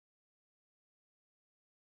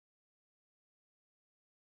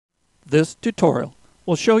This tutorial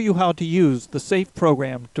will show you how to use the SAFE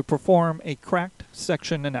program to perform a cracked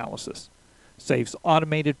section analysis. SAFE's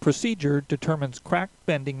automated procedure determines crack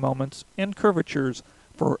bending moments and curvatures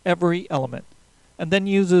for every element, and then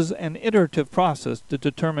uses an iterative process to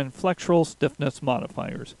determine flexural stiffness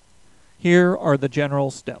modifiers. Here are the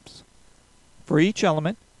general steps. For each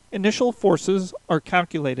element, initial forces are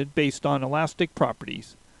calculated based on elastic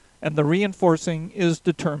properties, and the reinforcing is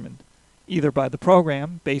determined either by the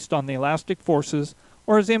program based on the elastic forces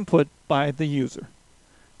or as input by the user.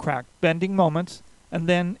 Crack bending moments and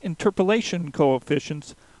then interpolation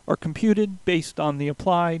coefficients are computed based on the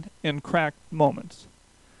applied and cracked moments.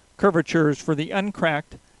 Curvatures for the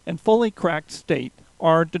uncracked and fully cracked state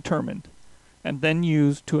are determined and then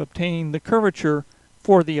used to obtain the curvature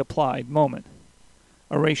for the applied moment.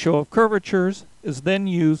 A ratio of curvatures is then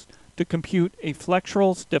used to compute a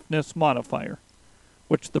flexural stiffness modifier,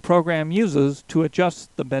 which the program uses to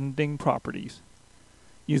adjust the bending properties.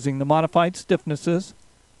 Using the modified stiffnesses,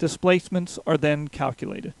 displacements are then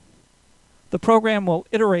calculated. The program will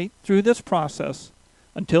iterate through this process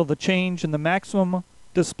until the change in the maximum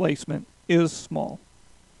displacement is small.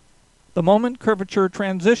 The moment curvature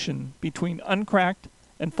transition between uncracked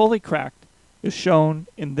and fully cracked is shown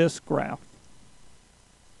in this graph.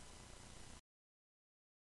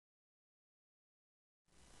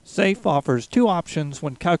 SAFE offers two options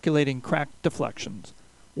when calculating crack deflections,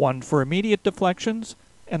 one for immediate deflections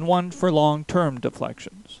and one for long-term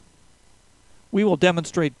deflections. We will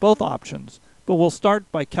demonstrate both options, but we'll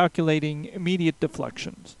start by calculating immediate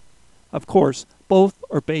deflections. Of course, both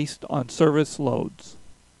are based on service loads.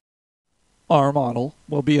 Our model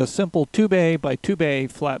will be a simple 2-bay by 2-bay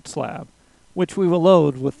flat slab, which we will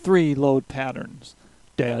load with 3 load patterns: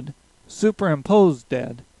 dead, superimposed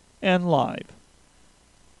dead, and live.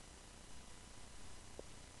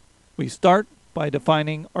 We start by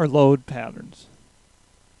defining our load patterns.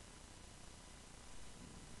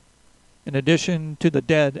 In addition to the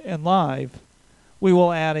dead and live, we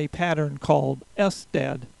will add a pattern called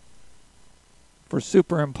SDead for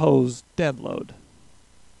superimposed dead load.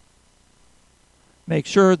 Make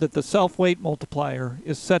sure that the self-weight multiplier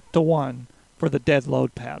is set to 1 for the dead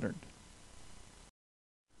load pattern.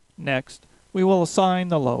 Next, we will assign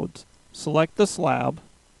the loads. Select the slab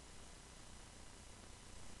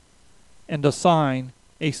and assign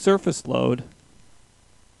a surface load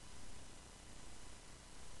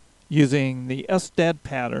using the SDead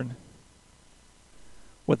pattern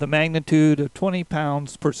with a magnitude of 20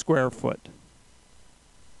 pounds per square foot.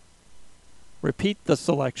 Repeat the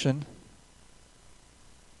selection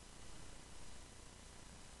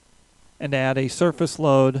and add a surface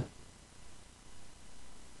load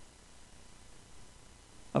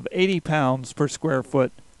of 80 pounds per square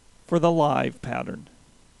foot for the live pattern.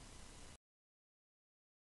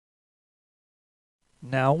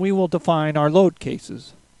 Now we will define our load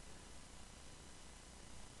cases.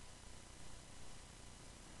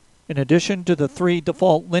 In addition to the 3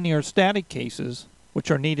 default linear static cases, which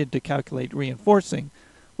are needed to calculate reinforcing,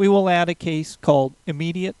 we will add a case called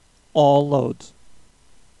immediate all loads,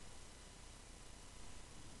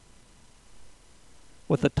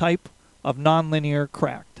 with a type of nonlinear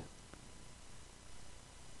cracked.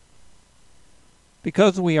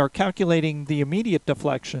 Because we are calculating the immediate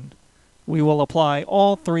deflection, we will apply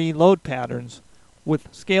all 3 load patterns with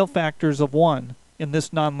scale factors of 1 in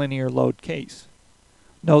this nonlinear load case.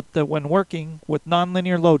 Note that when working with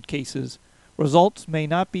nonlinear load cases, results may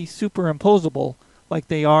not be superimposable like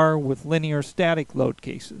they are with linear static load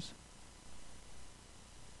cases.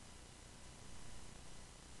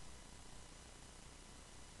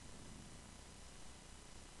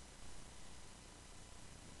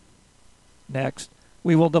 Next,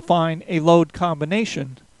 we will define a load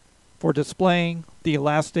combination for displaying the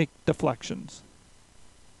elastic deflections.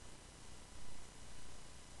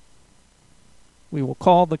 We will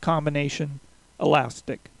call the combination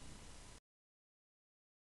elastic.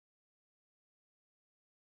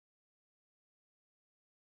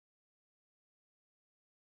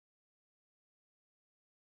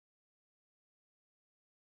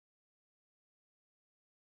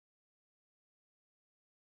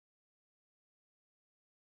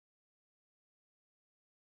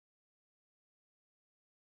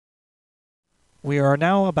 We are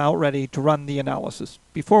now about ready to run the analysis.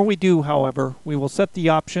 Before we do, however, we will set the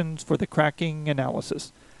options for the cracking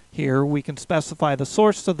analysis. Here we can specify the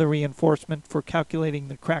source of the reinforcement for calculating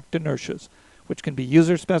the cracked inertias, which can be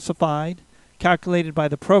user specified, calculated by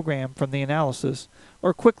the program from the analysis,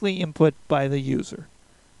 or quickly input by the user.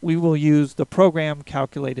 We will use the program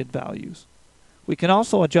calculated values. We can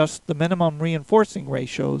also adjust the minimum reinforcing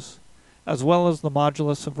ratios as well as the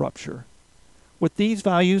modulus of rupture. With these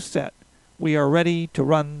values set, we are ready to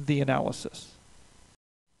run the analysis.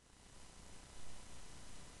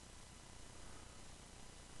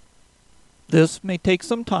 This may take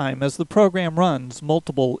some time as the program runs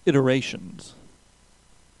multiple iterations.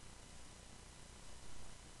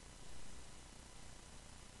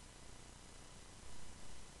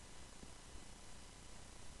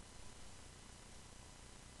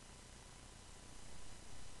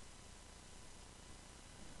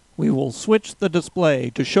 We will switch the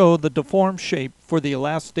display to show the deformed shape for the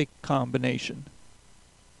elastic combination.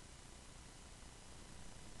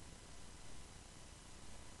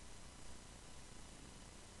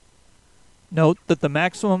 Note that the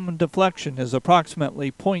maximum deflection is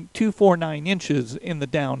approximately 0.249 inches in the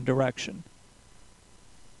down direction.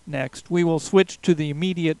 Next, we will switch to the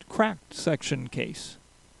immediate cracked section case.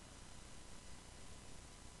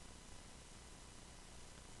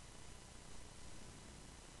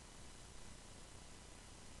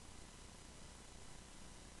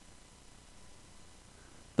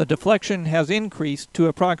 The deflection has increased to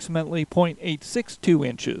approximately 0.862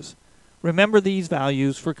 inches. Remember these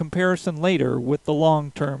values for comparison later with the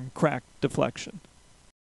long-term crack deflection.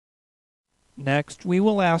 Next, we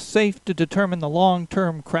will ask SAFE to determine the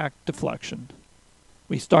long-term crack deflection.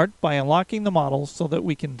 We start by unlocking the model so that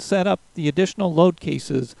we can set up the additional load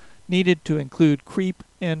cases needed to include creep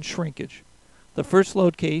and shrinkage. The first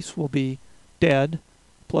load case will be dead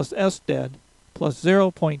plus S dead plus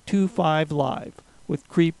 0.25 live with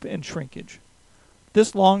creep and shrinkage.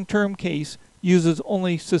 This long-term case uses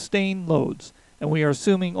only sustained loads, and we are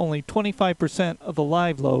assuming only 25% of the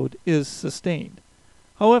live load is sustained.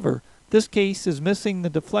 However, this case is missing the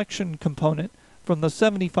deflection component from the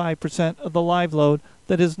 75% of the live load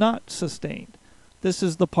that is not sustained. This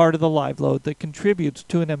is the part of the live load that contributes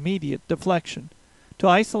to an immediate deflection. To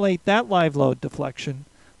isolate that live load deflection,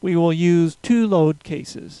 we will use two load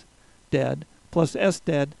cases, dead plus S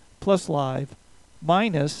dead plus live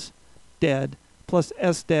minus dead plus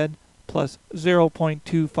S dead plus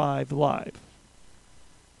 0.25 live.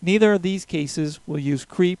 Neither of these cases will use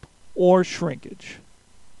creep or shrinkage.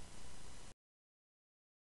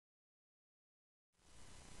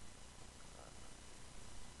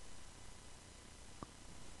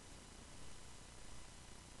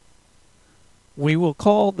 We will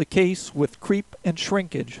call the case with creep and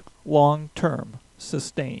shrinkage long-term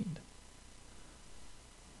sustained.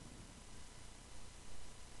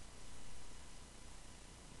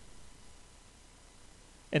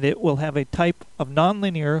 And it will have a type of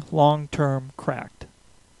nonlinear long-term cracked.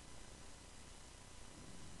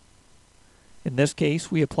 In this case,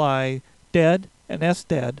 we apply dead and S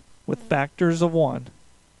dead with factors of 1,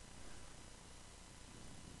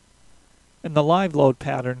 and the live load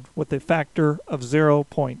pattern with a factor of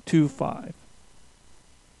 0.25.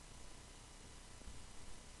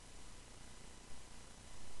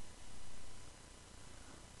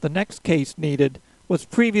 The next case needed was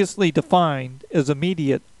previously defined as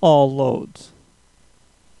immediate all loads.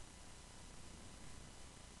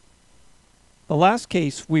 The last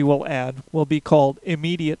case we will add will be called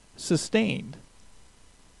immediate sustained.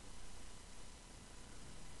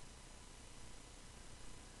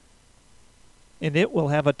 And it will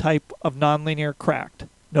have a type of nonlinear cracked,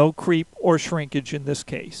 no creep or shrinkage in this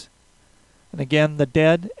case. And again, the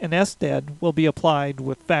dead and S dead will be applied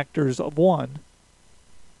with factors of 1,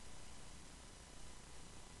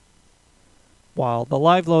 while the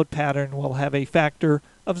live load pattern will have a factor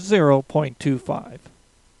of 0.25.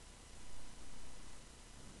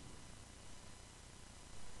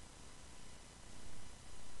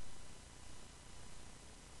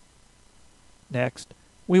 Next,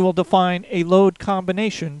 we will define a load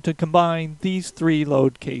combination to combine these three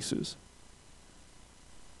load cases.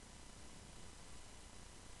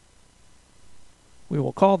 We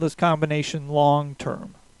will call this combination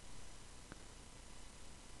long-term.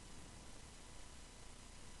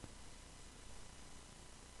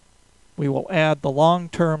 We will add the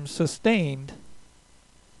long-term sustained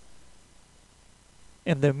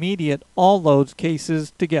and the immediate all loads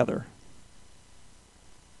cases together.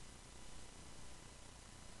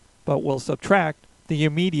 But we'll subtract the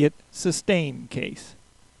immediate sustained case.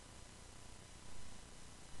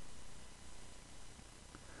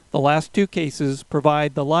 The last two cases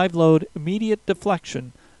provide the live load immediate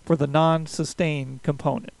deflection for the non-sustained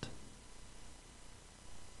component.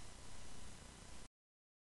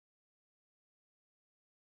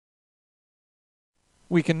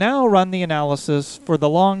 We can now run the analysis for the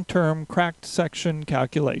long-term cracked section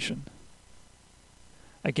calculation.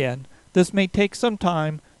 Again, this may take some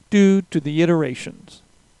time due to the iterations.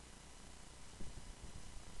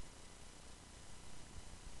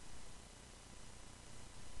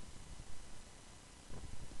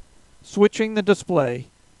 Switching the display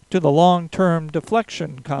to the long-term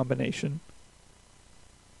deflection combination,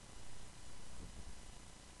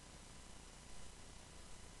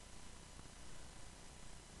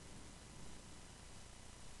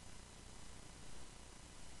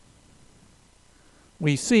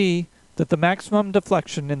 we see that the maximum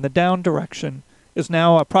deflection in the down direction is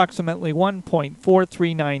now approximately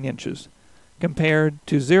 1.439 inches, compared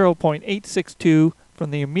to 0.862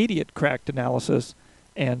 from the immediate cracked analysis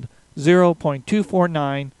and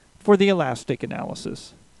 0.249 for the elastic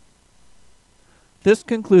analysis. This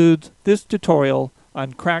concludes this tutorial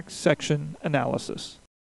on cracked section analysis.